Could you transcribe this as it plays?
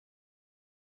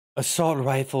Assault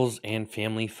rifles and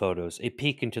family photos, a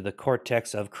peek into the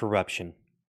cortex of corruption.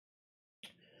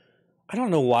 I don't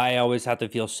know why I always have to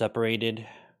feel separated.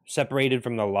 Separated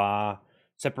from the law,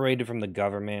 separated from the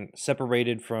government,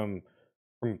 separated from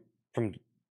from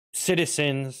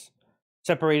citizens,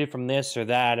 separated from this or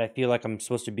that. I feel like I'm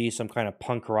supposed to be some kind of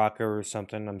punk rocker or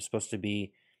something. I'm supposed to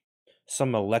be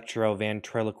some electro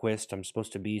ventriloquist. I'm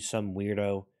supposed to be some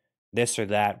weirdo, this or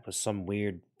that, with some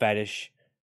weird fetish,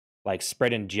 like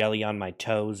spreading jelly on my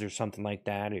toes or something like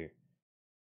that, or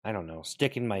I don't know,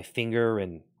 sticking my finger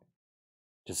and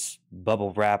just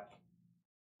bubble wrap,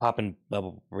 popping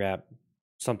bubble wrap,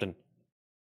 something.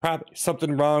 Probably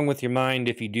something wrong with your mind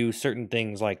if you do certain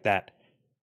things like that.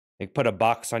 Like put a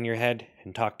box on your head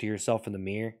and talk to yourself in the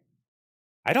mirror.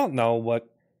 I don't know what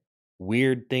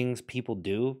weird things people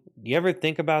do. Do you ever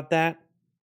think about that?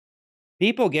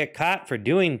 People get caught for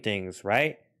doing things,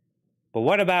 right? But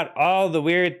what about all the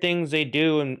weird things they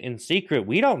do in secret?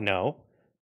 We don't know.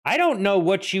 I don't know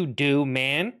what you do,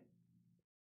 man.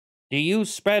 Do you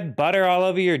spread butter all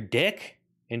over your dick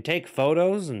and take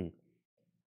photos and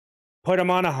put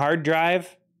them on a hard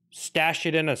drive, stash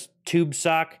it in a tube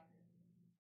sock,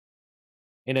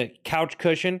 in a couch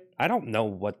cushion? I don't know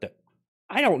what the.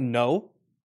 I don't know.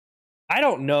 I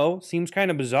don't know. Seems kind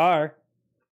of bizarre.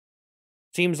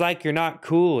 Seems like you're not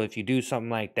cool if you do something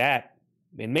like that.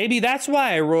 And maybe that's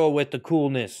why I roll with the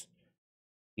coolness.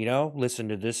 You know, listen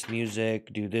to this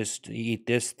music, do this, eat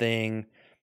this thing,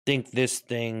 think this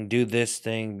thing, do this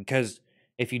thing. Because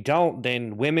if you don't,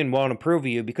 then women won't approve of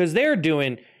you because they're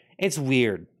doing. It's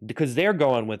weird because they're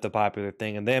going with the popular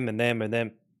thing and them and them and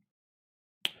them.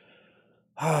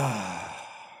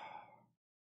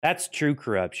 That's true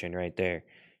corruption right there.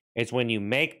 It's when you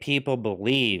make people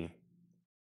believe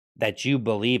that you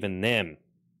believe in them.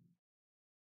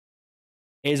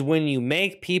 Is when you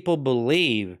make people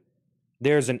believe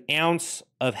there's an ounce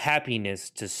of happiness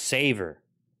to savor.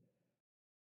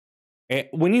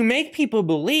 When you make people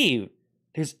believe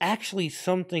there's actually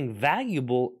something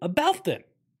valuable about them.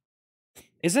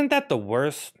 Isn't that the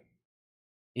worst?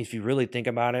 If you really think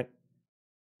about it,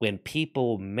 when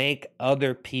people make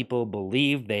other people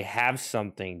believe they have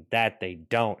something that they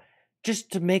don't,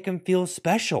 just to make them feel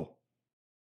special.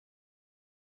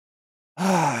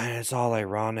 And it's all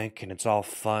ironic and it's all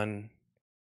fun.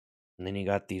 And then you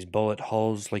got these bullet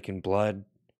holes leaking blood.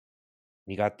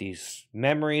 You got these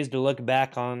memories to look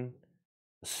back on,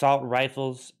 assault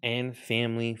rifles and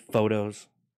family photos.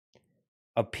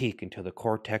 A peek into the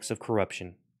cortex of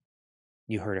corruption.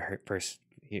 You heard it first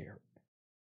here.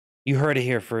 You heard it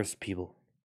here first, people.